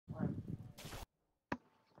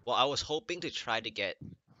Well, I was hoping to try to get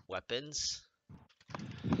weapons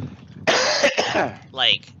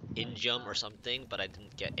like Injum or something, but I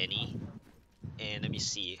didn't get any. And let me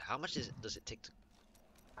see, how much does it take to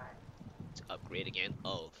upgrade again?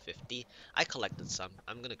 Oh, 50. I collected some.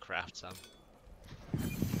 I'm gonna craft some.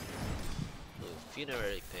 Ooh,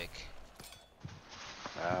 funerary pick.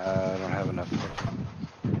 I don't have enough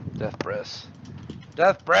death breaths.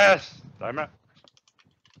 Death breaths! Damn it.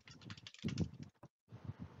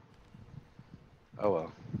 Oh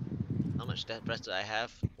well. How much death breath do I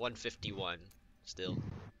have? 151 still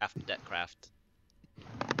after that craft.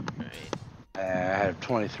 Alright, I have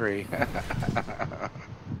 23.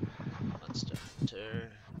 monster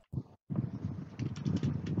hunter.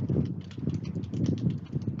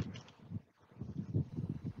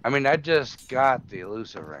 I mean, I just got the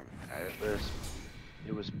elusive ring.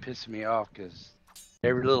 It was pissing me off because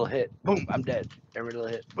every little hit, boom, I'm dead. Every little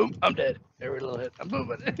hit, boom, I'm dead. Every little hit, I'm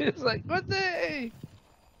booming. It's like, what the?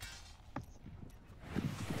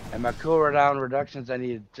 And my cooldown reductions, I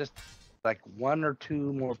need just like 1 or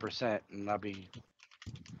 2 more percent, and I'll be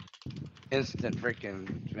instant freaking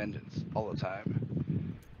vengeance all the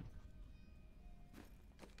time.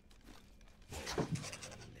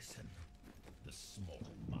 Listen, the small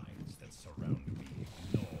minds that surround me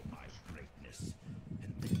ignore my greatness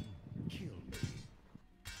and then kill me.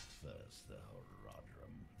 First the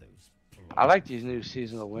Horadrim, those I like these new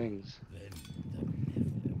seasonal wings. then the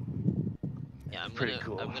Nephilim. Yeah, Pretty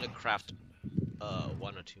cool. I'm gonna craft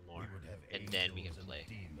 1 or 2 more, and then we can play.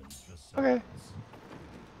 Okay.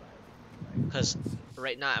 Cause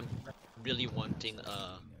right now I'm really wanting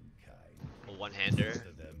a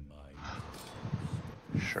one-hander.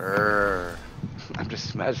 Sure. I'm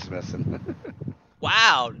just messing.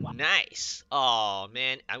 Wow, nice. Oh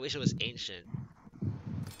man, I wish it was ancient.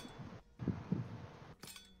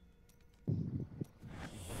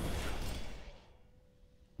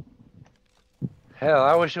 Hell,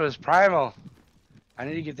 I wish it was primal. I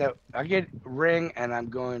need to get that. I get ring, and I'm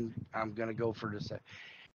gonna go for this.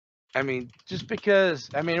 I mean, just because.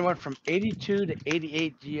 I mean, it went from 82 to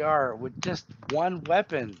 88 GR with just one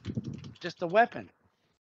weapon, just a weapon,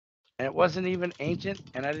 and it wasn't even ancient,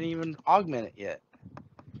 and I didn't even augment it yet.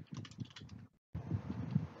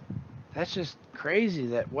 That's just crazy.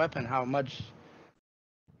 That weapon, how much?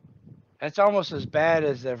 That's almost as bad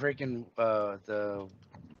as the freaking the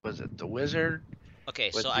was it the wizard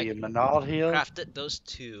Okay, so with I the Manal heal? crafted those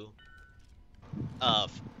 2. I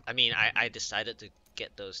mean, I decided to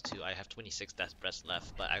get those 2. I have 26 death breaths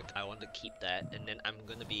left, but I want to keep that, and then I'm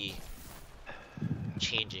gonna be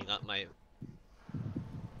changing up my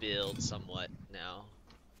build somewhat now.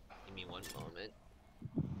 Give me one moment.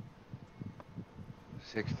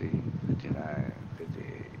 60, 59,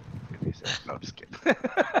 58, 57. No, just kidding.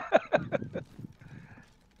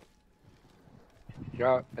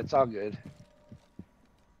 Yeah, it's all good.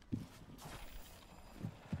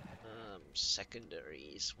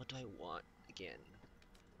 Secondaries. What do I want again?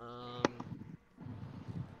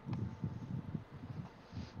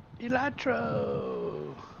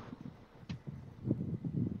 Elatro.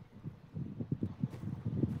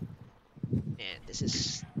 Man, this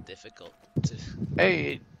is difficult to.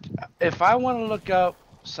 Hey, if I want to look up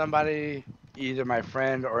somebody, either my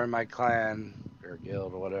friend or in my clan or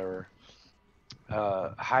guild or whatever,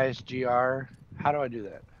 highest GR, how do I do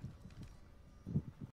that?